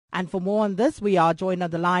And for more on this, we are joined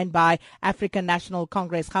on the line by African National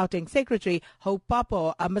Congress Gauteng Secretary Hope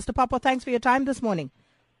Papo. Mr. Papo, thanks for your time this morning.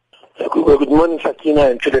 Good morning,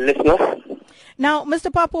 Sakina, and to the listeners. Now,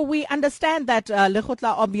 Mr. Papo, we understand that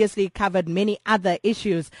Lekgotla obviously covered many other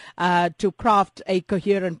issues to craft a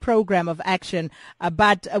coherent program of action,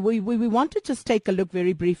 but we want to just take a look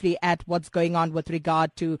very briefly at what's going on with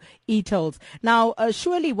regard to Etolls. Now,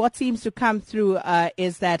 surely what seems to come through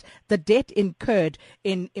is that the debt incurred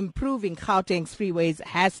in improving Gauteng's freeways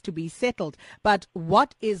has to be settled. But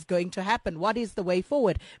what is going to happen? What is the way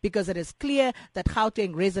forward? Because it is clear that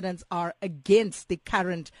Gauteng residents are against the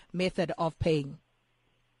current method of paying.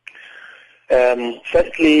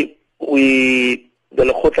 Firstly, the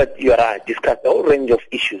Lekgotla, you are right, discussed a whole range of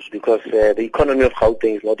issues because the economy of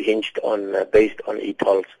Gauteng is not hinged on, based on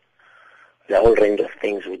Etolls. There are a whole range of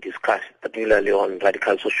things we discussed, particularly on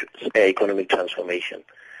radical economic transformation.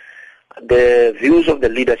 The views of the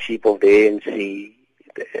leadership of the ANC,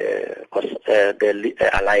 the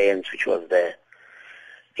alliance which was there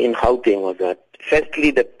in Gauteng was that,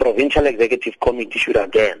 firstly, the Provincial Executive Committee should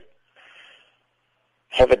again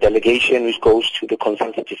have a delegation which goes to the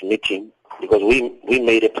consultative meeting, because we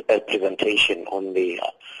made a presentation on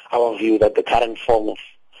our view that the current form of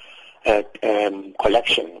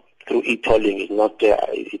collection through e-tolling is not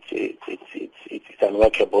it's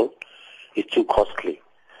unworkable, it's too costly.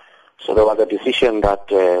 So there was a decision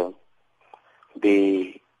that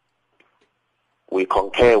we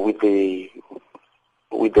concur with the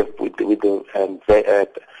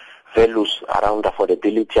values around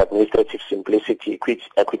affordability, administrative simplicity,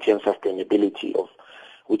 equity and sustainability,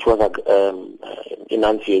 which was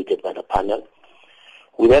enunciated by the panel.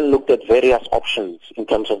 We then looked at various options in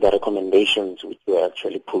terms of the recommendations which were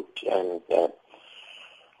actually put, and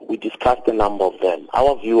we discussed a number of them.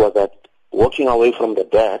 Our view was that walking away from the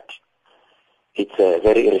debt, it's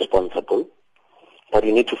very irresponsible, but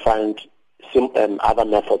we need to find other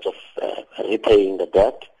methods of repaying the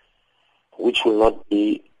debt, which will not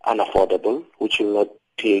be unaffordable, which will not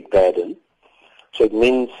create burden. So it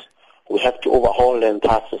means we have to overhaul the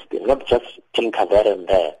entire system, not just tinker there and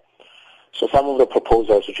there. So some of the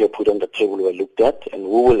proposals which were put on the table were looked at, and we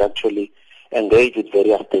will actually engage with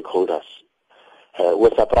various stakeholders.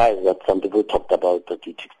 We're surprised that some people talked about that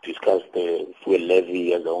we discussed the fuel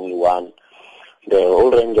levy as the only one. There are a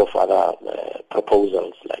whole range of other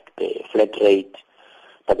proposals like the flat rate,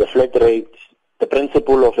 but the flat rate, the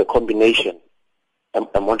principle of a combination,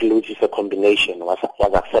 a model which is a combination, was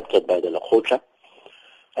accepted by the Lekgotla,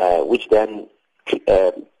 which then,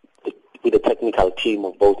 with the technical team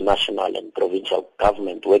of both national and provincial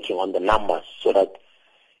government working on the numbers, so that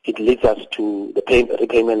it leads us to the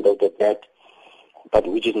repayment of the debt, but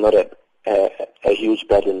which is not a huge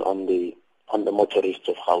burden on the motorists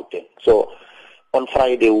of Gauteng. So on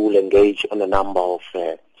Friday we will engage on a number of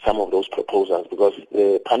some of those proposals, because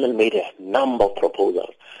the panel made a number of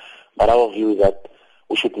proposals. But our view is that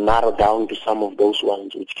we should narrow down to some of those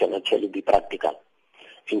ones which can actually be practical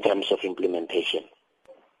in terms of implementation.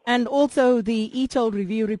 And also the Etolls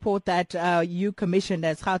review report that you commissioned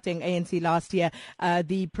as Gauteng ANC last year,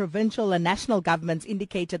 the provincial and national governments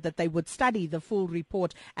indicated that they would study the full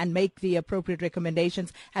report and make the appropriate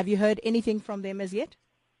recommendations. Have you heard anything from them as yet?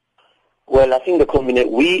 Well, I think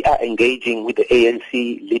we are engaging with the ANC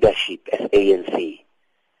leadership as ANC.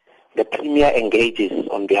 The Premier engages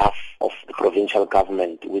on behalf of the provincial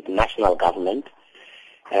government with national government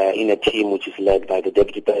in a team which is led by the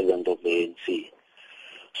Deputy President of the ANC.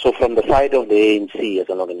 So from the side of the ANC as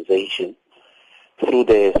an organization, through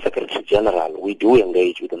the Secretary General, we do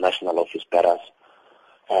engage with the national office bearers.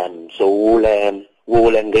 So we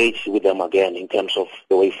will engage with them again in terms of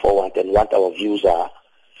the way forward and what our views are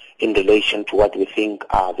in relation to what we think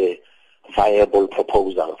are the viable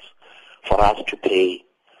proposals for us to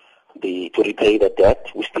repay the debt.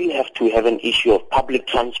 We still have to have an issue of public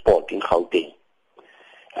transport in Gauteng.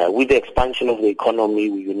 With the expansion of the economy,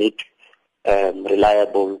 we need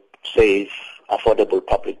reliable, safe, affordable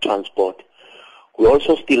public transport. We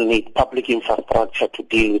also still need public infrastructure to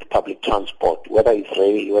deal with public transport, whether it's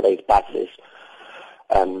rail, whether it's buses,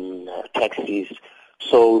 taxis.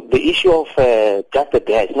 So the issue of just the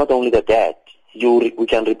debt, not only the debt, we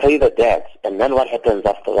can repay the debt, and then what happens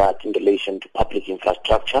after that in relation to public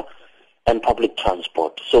infrastructure and public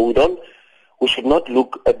transport. So we should not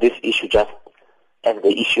look at this issue just as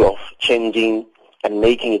the issue of changing and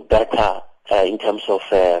making it better in terms of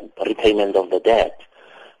repayment of the debt,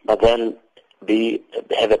 but then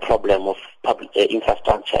have a problem of public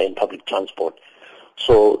infrastructure and public transport.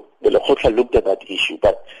 So the Lekgotla looked at that issue,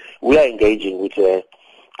 but we are engaging with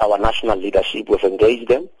our national leadership. We've engaged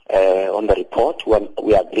them on the report.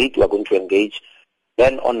 We agreed we are going to engage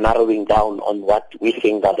then on narrowing down on what we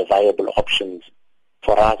think are the viable options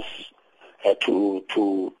for us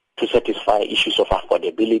to satisfy issues of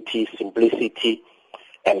affordability, simplicity,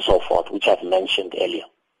 and so forth, which I've mentioned earlier.